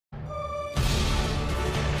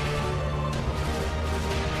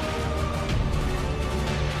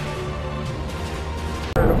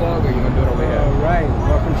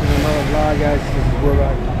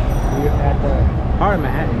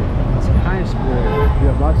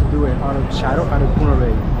we're about to do an ShadowArticuno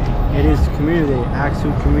raid. It is community day,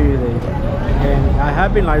 AxewCommunityDay, and I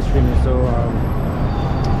have been live streaming, so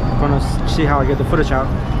I'm gonna see how I get the footage out.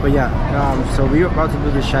 But yeah, so we're about to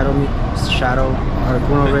do the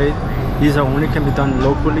ShadowArticuno raid. These are only can be done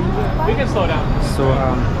locally. We can slow down. So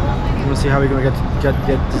we'll see how we're gonna get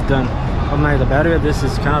this done. Oh my, the battery of this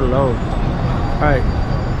is kind of low. All right,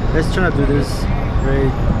 let's try to do this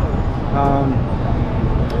raid.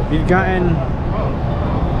 We've gotten,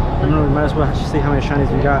 I don't know, we might as well see how many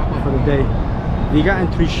shinies we got for the day. We gotten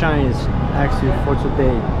 3 shinies actually for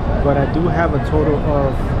today, but I do have a total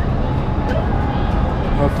of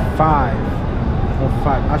 5.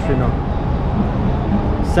 Actually no,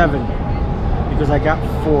 7, because I got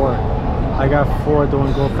 4. I got 4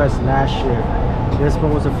 during Go Fest last year. This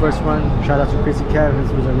one was the first one. Shout out to Chrissy Cat.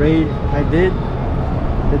 This was a raid I did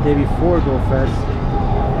the day before Go Fest,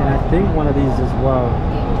 and I think one of these as well.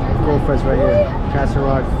 Go Fest right here, Castle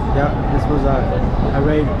Rock. Yeah, this was a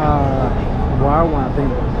raid, wild one, I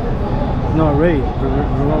think. No, a raid,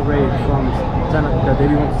 remote raid from the day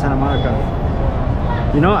we went to Santa Monica.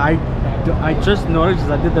 You know, I just noticed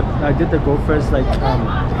I did the Go Fest like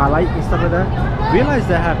highlight and stuff like that. Realized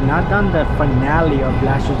that I have not done the finale of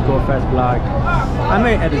last year's Go Fest vlog. I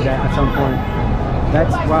may edit that at some point.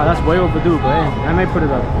 That's way overdue, but hey, I may put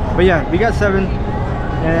it up. But yeah, we got 7,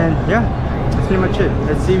 and yeah, that's pretty much it.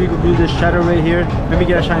 Let's see if we can do this shadow right here. Maybe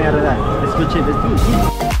get a shiny out of that. Let's go check. Let's do it.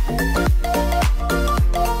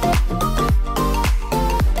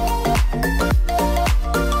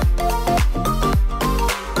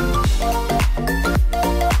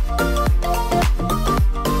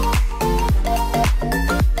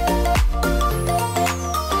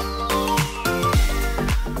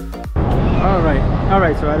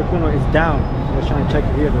 Alright, so Articuno is down. We're trying to check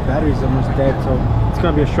it here. The battery is almost dead, so it's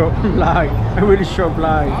gonna be a short vlog, a really short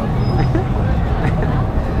vlog.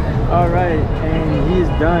 Alright, and he is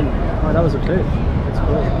done. Oh, that was a clip. That's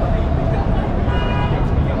cool.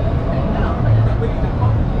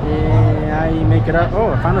 And I make it up.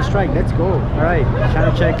 Oh, final strike. Let's go. Alright, trying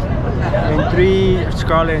to check. And 3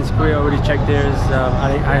 Scarlet and Square already checked theirs.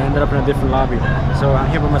 I ended up in a different lobby, so I'm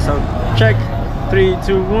here by myself. Check. 3,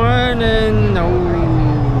 2, 1, and no,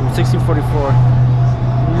 1644.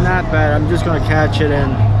 Not bad. I'm just gonna catch it,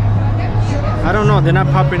 and I don't know, they're not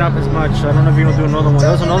popping up as much. I don't know if you're gonna do another one.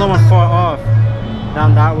 There was another one far off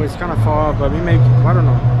down that way. It's kind of far off, but we may, I don't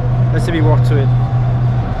know. Let's see if we walk to it.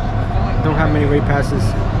 Don't have many raid passes.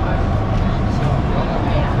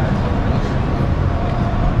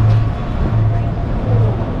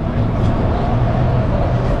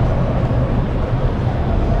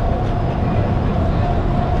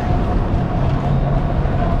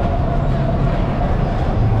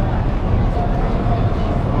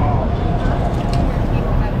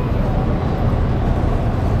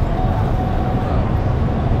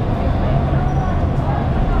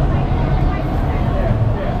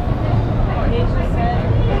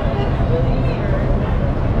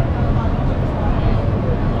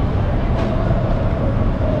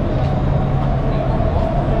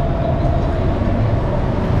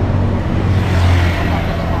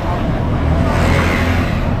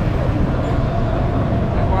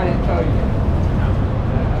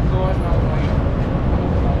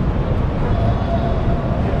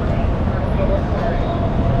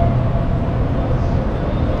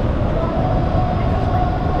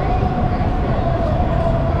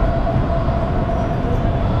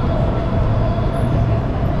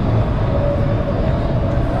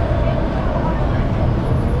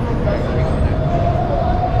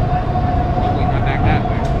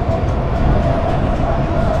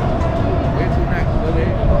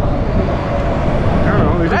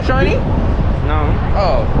 Shiny? No.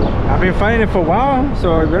 Oh. I've been fighting it for a while,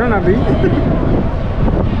 so it better not be.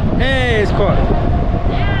 Hey, it's caught.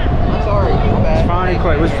 I'm sorry. My bad. It's finally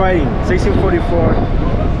caught. It was fighting. 1644.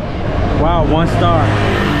 Wow, 1 star.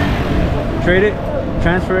 Trade it?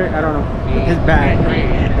 Transfer it? I don't know. It's bad.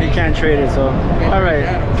 You can't trade it, so. Alright.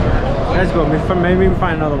 Let's go. Maybe we can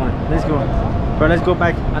find another one. Let's go. But let's go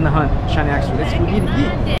back on the hunt. Shinyhaxorus. Let's go get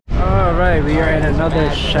it. Alright, we are in another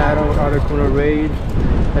ShadowArticuno raid.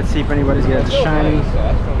 Let's see if anybody's getting a shiny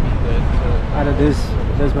out of this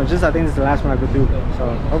one. I think this is the last one I could do.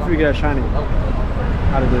 So hopefully we get a shiny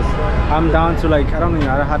out of this. I'm down to like, I don't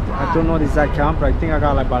know the exact count, but I think I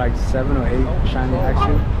got like about like 7 or 8 shiny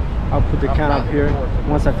actually. I'll put the count up here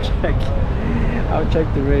once I've checked. I'll check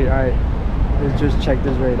the raid. Alright, let's just check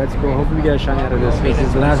this raid. Let's go. Hopefully we get a shiny out of this. This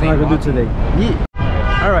is the last one I could do today. Yeah.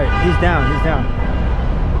 Alright, he's down.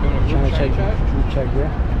 Trying to check,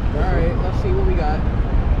 yeah. Alright, let's see what we got.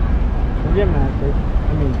 Yeah, man. I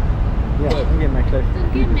mean, yeah. get mad, Cliff.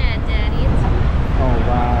 Don't get mad, Daddy. Oh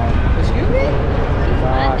wow. Excuse me?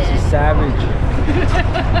 Wow, she's savage.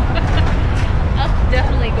 I'll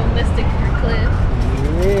definitely go mystic for Cliff.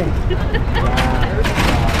 Yeah. Wow.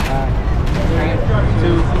 3,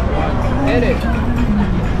 2, 1. Hit it.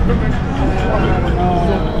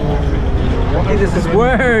 Okay, this is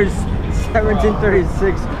worse.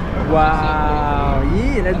 1736. Wow.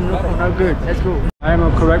 Yeah, that's not good. Let's go. I am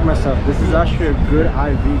gonna correct myself. This is actually a good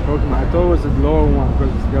IV Pokemon. I thought it was a lower one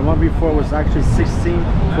because the one before was actually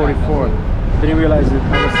 1644. Didn't realize it.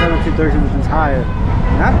 I was 1730, which is higher.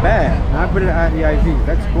 Not bad. Not bad at the IV.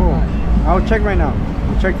 That's cool. I'll check right now.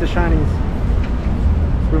 I'll check the shinies.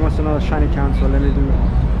 We wants to know the shiny count, so let me do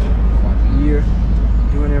year.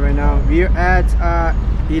 Doing it right now. We're at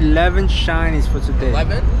 11 shinies for today.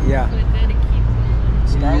 11? Yeah. So I gotta keep going.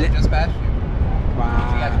 Scarlet just passed you.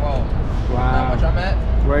 Wow. She got 12. Wow. How much I'm at?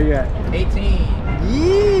 Where are you at? 18.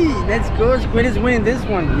 Yee! Let's go. Squid is winning this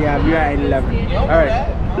one. Yeah, we're at 11. You don't know Alright.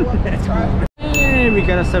 that? Let's try it. And we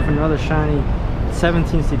got ourselves another shiny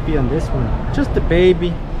 17 CP on this one. Just the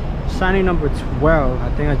baby. Shiny number 12. I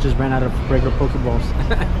think I just ran out of regular Pokeballs.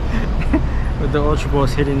 With the Ultra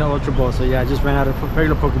Balls hitting the Ultra Balls. So yeah, I just ran out of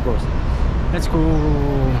regular Pokeballs. Let's go.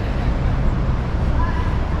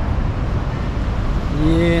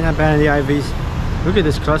 Yeah, not bad in the IVs. Look at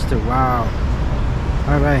this cluster. Wow.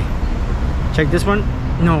 Alright. Check this one.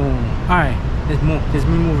 No. Alright. Let's move. Let's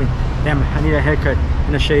be moving. Damn, I need a haircut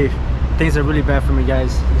and a shave. Things are really bad for me,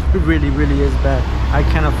 guys. It really is bad. I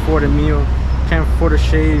can't afford a meal. Can't afford a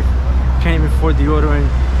shave. Can't even afford deodorant.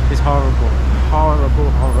 It's horrible.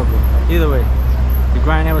 Horrible. Either way, the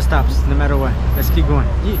grind never stops, no matter what. Let's keep going.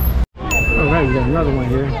 Yeah. Alright, we got another one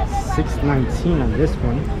here. 619 on this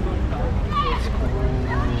one.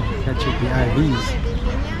 Gotta check the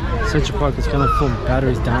IVs. Central Park is gonna pull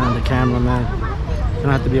batteries down on the camera, man.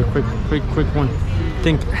 Gonna have to be a quick one. I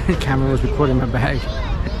think the camera was recording my bag.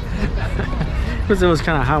 Because it was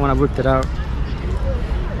kind of hot when I whipped it out.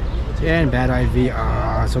 And bad IV.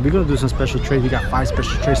 So we're gonna do some special trades. We got 5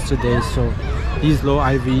 special trades today. So these low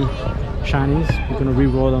IV shinies, we're gonna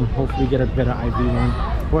re-roll them. Hopefully get a better IV one.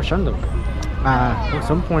 Or Shundo. At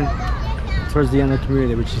some point towards the end of the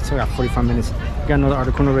community, which is still got 45 minutes. We got another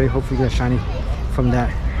Articuno ready. Hopefully get a shiny from that.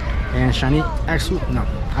 And shinyhaxorus. No.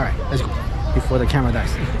 Alright, let's go. Before the camera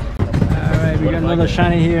dies. Alright, we got another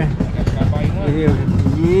shiny here.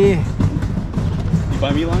 Yeah. You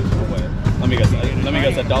buy me lunch or what? Let me guess.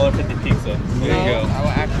 $1.50 pizza. There you go. I will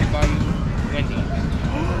actually buy you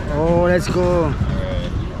Wendy's. Oh, let's go.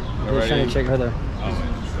 Alright. Shiny check her there.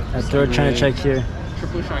 Oh, A third shiny check here.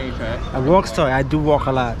 Triple shiny check. I walk still. I do walk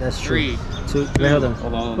a lot. That's true. 3, 2. Wait, hold on.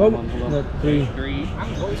 hold on. 3, 3,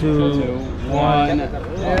 2, 1.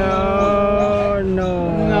 Oh no.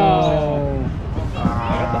 I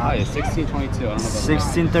got the highest, 1622. I don't know about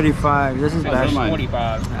 1635. This is bad.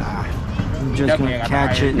 45. I'm just gonna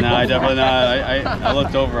catch it. No, I definitely not. I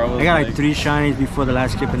looked over. I got like 3 shinies before the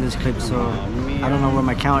last clip in this clip, so I don't know where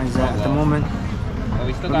my count is at the moment.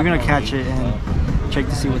 But we're gonna catch it and check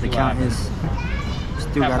to see what the count is.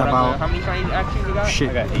 Still got about How many shinies actually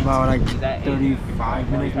you got? about like 35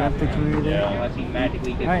 minutes left to community. Unless you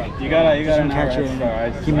magically get Alright. like You got an catch hour it.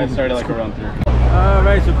 extra. I started like a run through.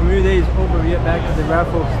 Alright, so community day is over. We are back to the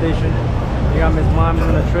raffle station. We got Miss Mom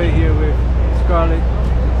on a tray here with Scarlet.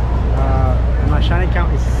 And my shiny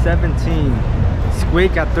count is 17.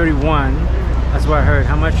 Squid got 31. That's what I heard.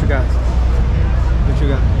 How much you got? What you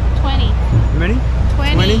got? 20. How many?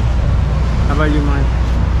 20. How about you, mine?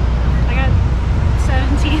 I got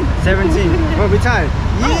 17. 17. Well, we tied.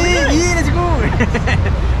 Yeah, let's go.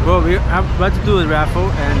 Well, we're about to do a raffle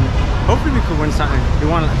and hopefully we could win something. We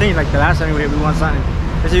won, I think like the last time we won something.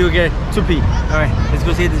 Let's see if we get 2p. Alright, let's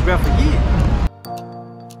go see this raffle. Yeah.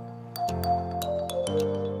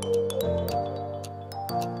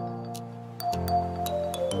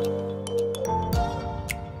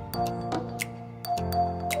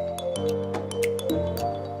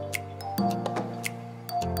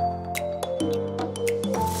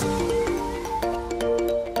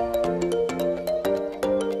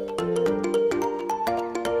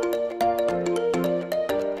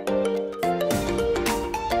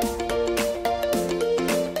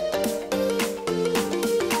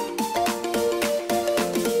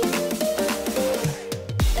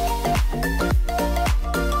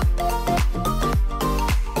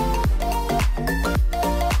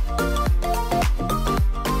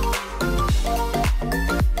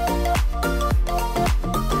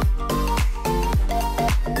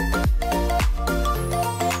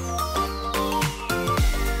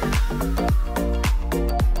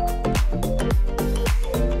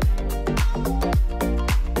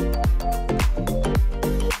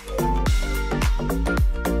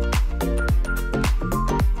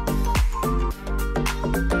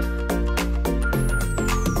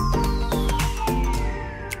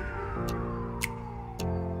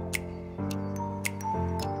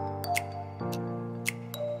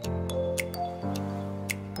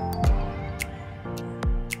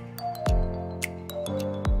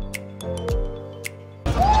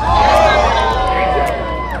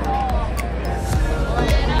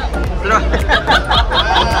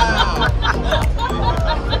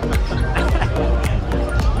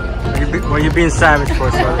 What are you being savage for,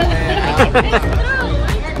 sir?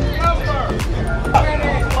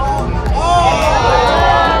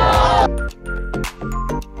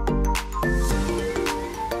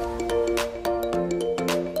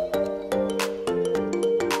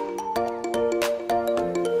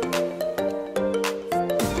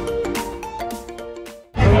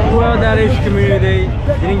 Well, that is Community Day.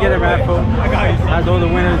 Didn't get a raffle. That's all the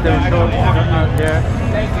winners that we showed out there.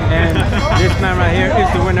 And this man right here is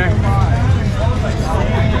the winner.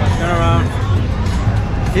 Turn around.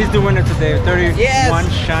 He's the winner today. 31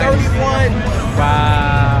 shiny. 31.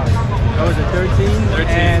 Wow. That was a 13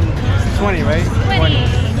 and 20, right? 20.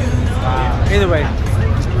 Wow. Either way,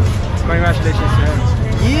 congratulations to him.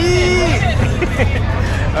 Yeah!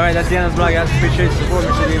 Alright, that's the end of the vlog, guys. Appreciate the support.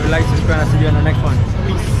 Make sure to leave a like, subscribe, and I'll see you on the next one.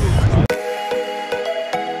 Peace.